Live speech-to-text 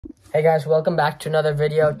Hey guys, welcome back to another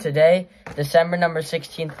video. Today, December number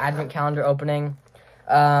 16th Advent calendar opening.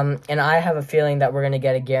 And I have a feeling that we're going to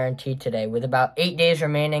get a guarantee today. With about 8 days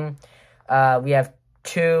remaining, we have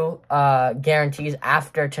two guarantees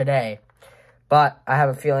after today. But I have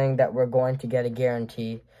a feeling that we're going to get a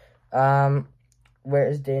guarantee. Where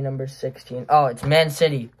is day number 16? Oh, it's Man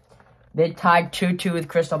City. They tied 2-2 with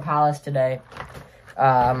Crystal Palace today.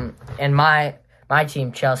 And my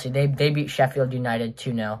team, Chelsea, they beat Sheffield United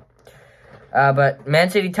 2-0. But Man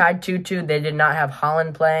City tied 2-2. They did not have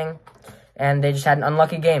Haaland playing, and they just had an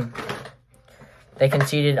unlucky game. They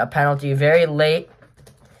conceded a penalty very late.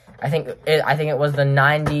 I think it was the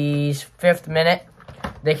 95th minute.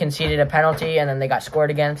 They conceded a penalty, and then they got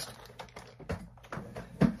scored against.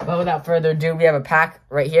 But without further ado, we have a pack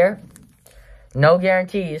right here. No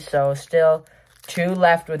guarantees, so still 2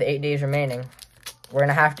 left with 8 days remaining. We're going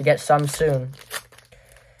to have to get some soon.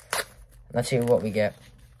 Let's see what we get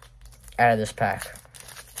out of this pack.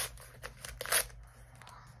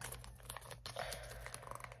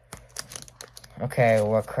 Okay,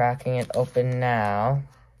 we're cracking it open now.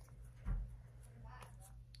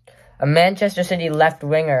 A Manchester City left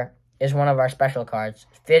winger is one of our special cards,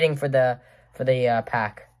 fitting for the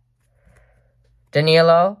pack.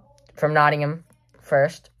 Danilo from Nottingham,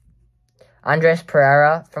 first. Andres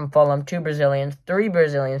Pereira from Fulham, 2 Brazilians, 3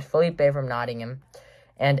 Brazilians, Felipe from Nottingham,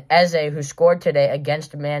 and Eze, who scored today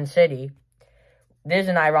against Man City. This is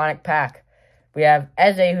an ironic pack. We have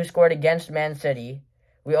Eze, who scored against Man City.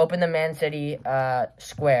 We open the Man City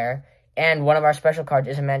square, and one of our special cards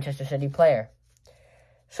is a Manchester City player.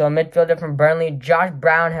 So a midfielder from Burnley, Josh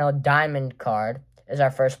Brownhill, diamond card, is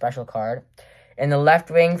our first special card. And the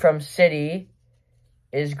left wing from City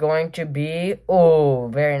is going to be, oh,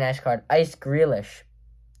 very nice card, Ice Grealish.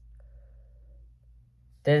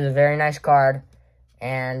 This is a very nice card.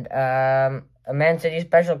 And a Man City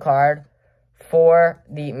special card for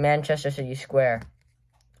the Manchester City square.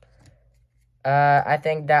 I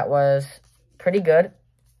think that was pretty good.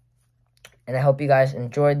 And I hope you guys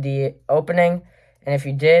enjoyed the opening. And if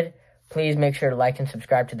you did, please make sure to like and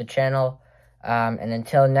subscribe to the channel. And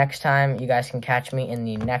until next time, you guys can catch me in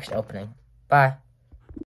the next opening. Bye.